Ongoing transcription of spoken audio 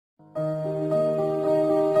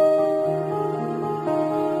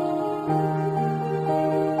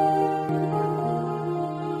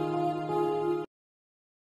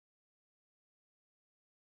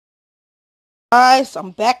Guys,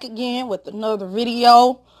 I'm back again with another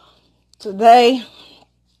video. Today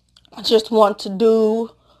I just want to do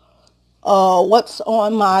what's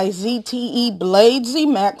on my ZTE Blade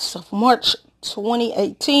zMAX of March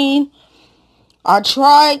 2018. I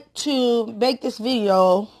tried to make this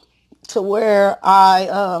video to where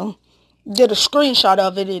I did a screenshot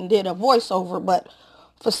of it and did a voiceover, but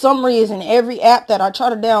for some reason every app that I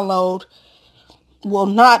try to download will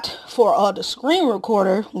not, for the screen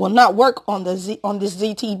recorder, will not work on this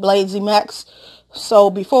ZTE Blade zMAX.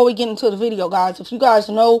 So before we get into the video, guys, if you guys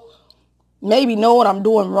maybe know what I'm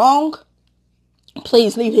doing wrong,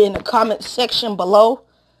 please leave it in the comment section below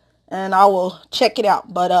and I will check it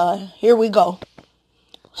out. But here we go.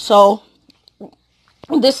 So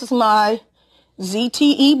this is my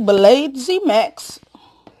ZTE Blade zMAX,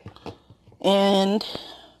 and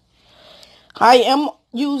I am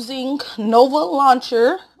using Nova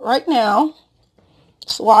Launcher right now.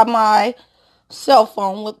 That's why my cell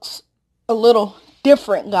phone looks a little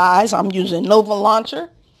different, guys. I'm using Nova Launcher.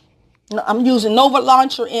 I'm using Nova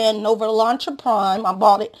Launcher and Nova Launcher Prime. I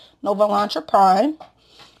bought it Nova Launcher Prime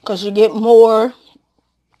because you get more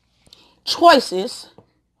choices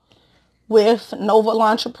with Nova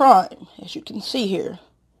Launcher Prime. As you can see here,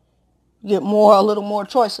 you get a little more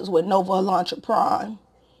choices with Nova Launcher Prime.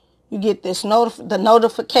 You get this the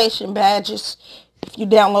notification badges if you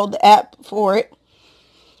download the app for it.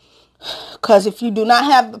 Because if you do not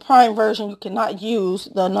have the Prime version, you cannot use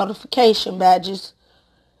the notification badges.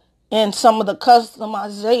 And some of the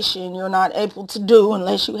customization you're not able to do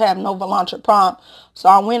unless you have Nova Launcher Prime. So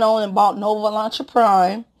I went on and bought Nova Launcher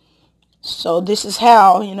Prime. So this is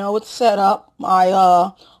how, it's set up.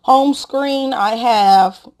 My home screen, I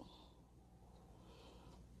have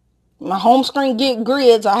my home screen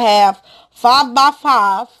grids. I have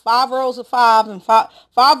 5x5, 5 rows of 5, and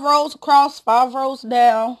five rows across, 5 rows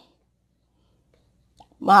down.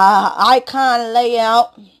 My icon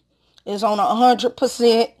layout is on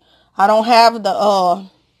 100%. I don't have I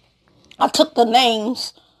took the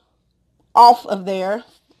names off of there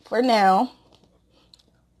for now.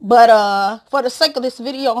 But for the sake of this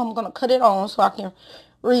video, I'm going to cut it on so I can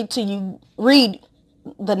read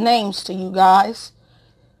the names to you guys.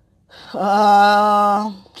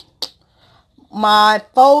 My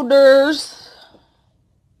folders,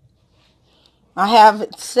 I have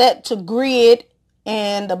it set to grid,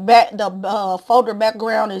 and the folder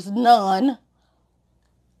background is none.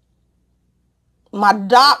 My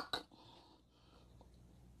dock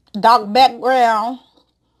background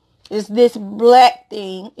is this black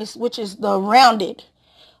thing, which is the rounded.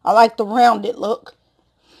 I like the rounded look.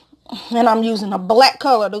 And I'm using a black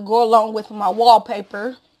color to go along with my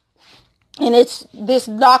wallpaper. And this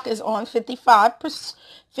dock is on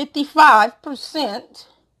 55%.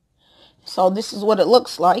 So this is what it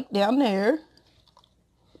looks like down there.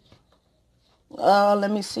 Let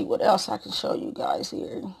me see what else I can show you guys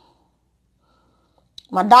here.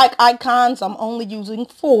 My dock icons, I'm only using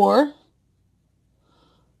 4.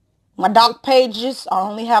 My dock pages, I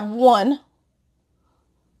only have 1.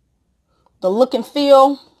 The look and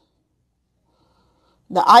feel,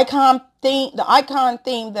 the icon theme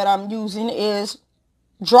that I'm using is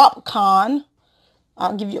DropCon.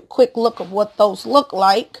 I'll give you a quick look of what those look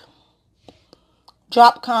like.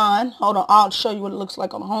 DropCon. Hold on, I'll show you what it looks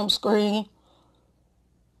like on the home screen.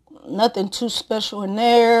 Nothing too special in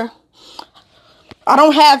there. I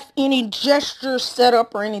don't have any gestures set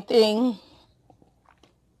up or anything.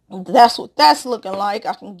 That's what that's looking like.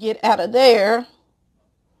 I can get out of there.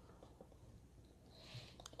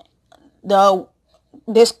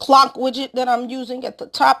 This clock widget that I'm using at the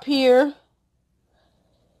top here.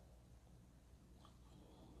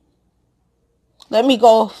 Let me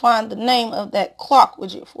go find the name of that clock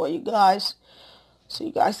widget for you guys so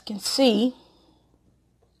you guys can see.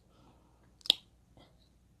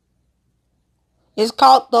 It's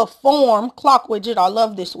called the Form clock widget. I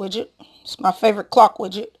love this widget. It's my favorite clock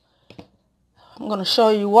widget. I'm going to show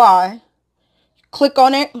you why. Click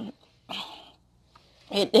on it.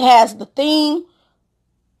 It has the theme,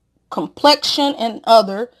 complexion, and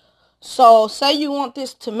other. So say you want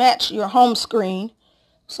this to match your home screen.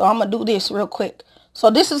 So I'm going to do this real quick. So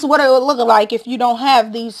this is what it would look like if you don't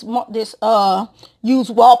have this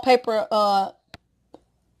use wallpaper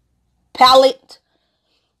palette.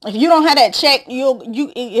 If you don't have that checked,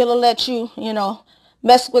 it'll let you,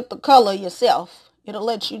 mess with the color yourself. It'll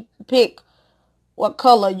let you pick what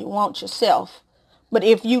color you want yourself. But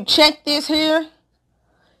if you check this here,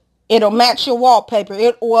 it'll match your wallpaper.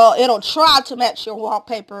 It'll try to match your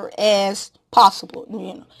wallpaper as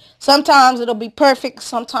possible. Sometimes it'll be perfect.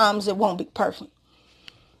 Sometimes it won't be perfect.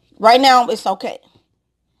 Right now, it's okay.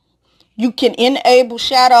 You can enable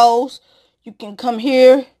shadows. You can come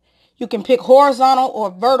here. You can pick horizontal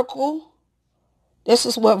or vertical. This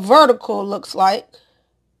is what vertical looks like.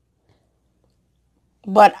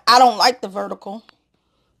 But I don't like the vertical.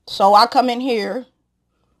 So I come in here.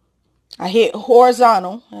 I hit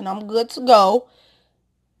horizontal and I'm good to go.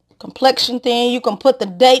 Complexion thing. You can put the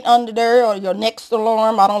date under there or your next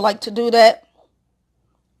alarm. I don't like to do that.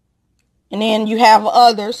 And then you have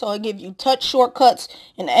others. So it gives you touch shortcuts,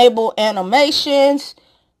 enable animations,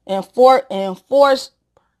 and force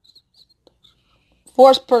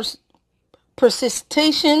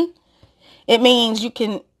persistation. It means you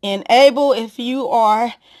can enable if you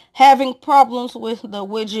are having problems with the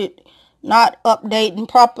widget not updating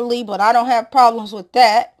properly, but I don't have problems with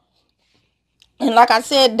that. And like I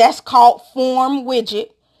said, that's called Form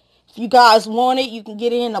Widget. If you guys want it, you can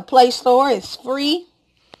get it in the Play Store. It's free.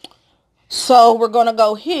 So we're going to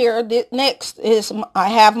go here. Next is I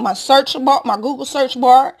have my search bar, my Google search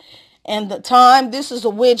bar, and the time. This is a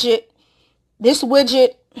widget. This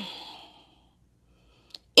widget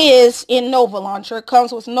is in Nova Launcher. It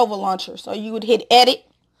comes with Nova Launcher. So you would hit edit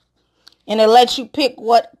and it lets you pick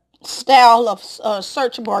what style of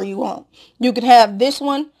search bar you want. You can have this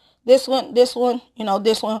one, this one, this one,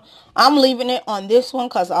 this one. I'm leaving it on this one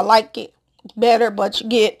because I like it better, but you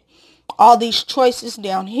get all these choices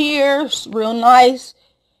down here. It's real nice.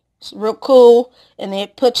 It's real cool. And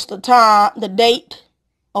it puts the time, the date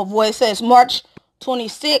of what it says March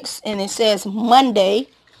 26th, and it says Monday.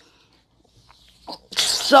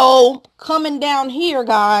 So coming down here,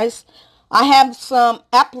 guys, I have some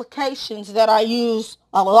applications that I use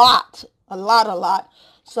a lot.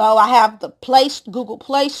 So I have the Google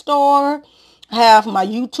Play Store. I have my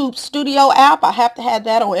YouTube Studio app. I have to have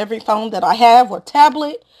that on every phone that I have or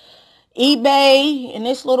tablet. eBay, in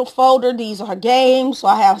this little folder, these are games. So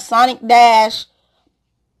I have Sonic Dash,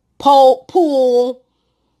 Pool,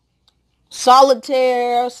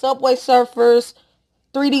 Solitaire, Subway Surfers,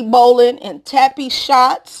 3D Bowling, and Tappy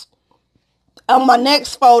Shots. On my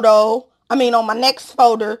next folder,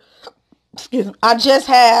 excuse me, I just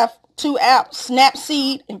have two apps,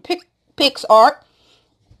 Snapseed and PixArt.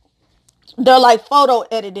 They're like photo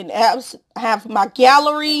editing apps. I have my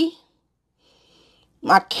gallery,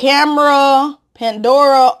 my camera,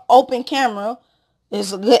 Pandora Open Camera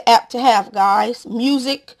is a good app to have, guys.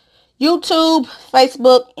 Music, YouTube,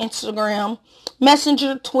 Facebook, Instagram,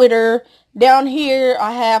 Messenger, Twitter. Down here,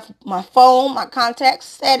 I have my phone, my contact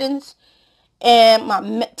settings, and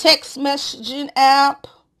my text messaging app.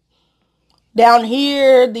 Down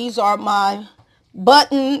here, these are my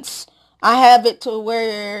buttons. I have it to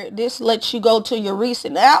where this lets you go to your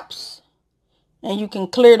recent apps and you can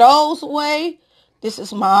clear those away. This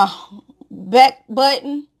is my back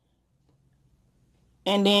button.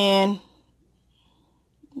 And then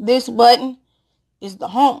this button is the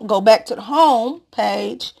home. Go back to the home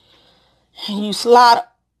page. And you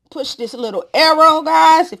push this little arrow,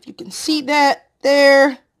 guys. If you can see that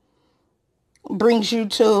there. Brings you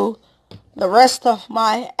to the rest of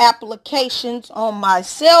my applications on my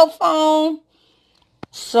cell phone.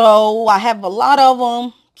 So I have a lot of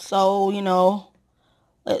them. So,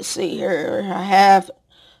 let's see here. I have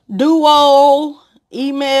Duo,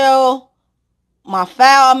 email, my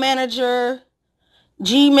file manager,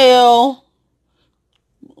 Gmail,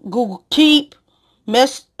 Google Keep,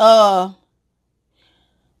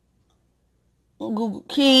 Google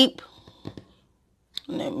Keep.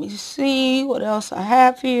 Let me see what else I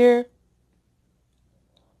have here.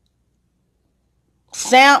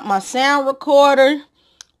 My sound recorder,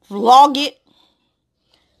 Vlogit.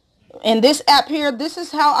 And this app here, this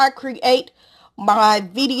is how I create my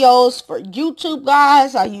videos for YouTube,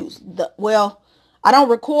 guys. I don't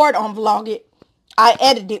record on Vlogit. I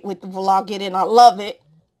edit it with the Vlogit and I love it.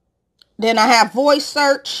 Then I have voice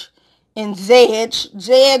search and Zedge.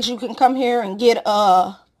 Zedge, you can come here and get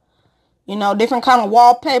different kind of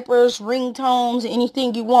wallpapers, ringtones,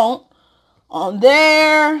 anything you want on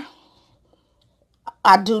there.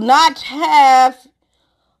 I do not have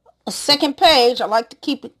a second page. I like to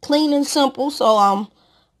keep it clean and simple, so I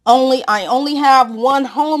only have one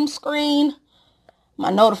home screen, my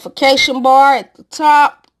notification bar at the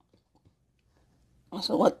top.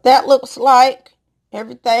 So what that looks like,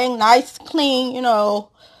 everything nice, clean,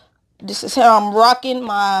 This is how I'm rocking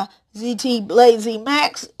my ZTE Blade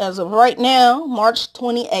zMAX as of right now, March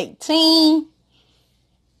 2018.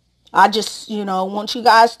 I just, want you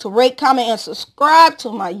guys to rate, comment, and subscribe to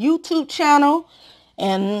my YouTube channel.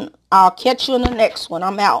 And I'll catch you in the next one.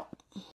 I'm out.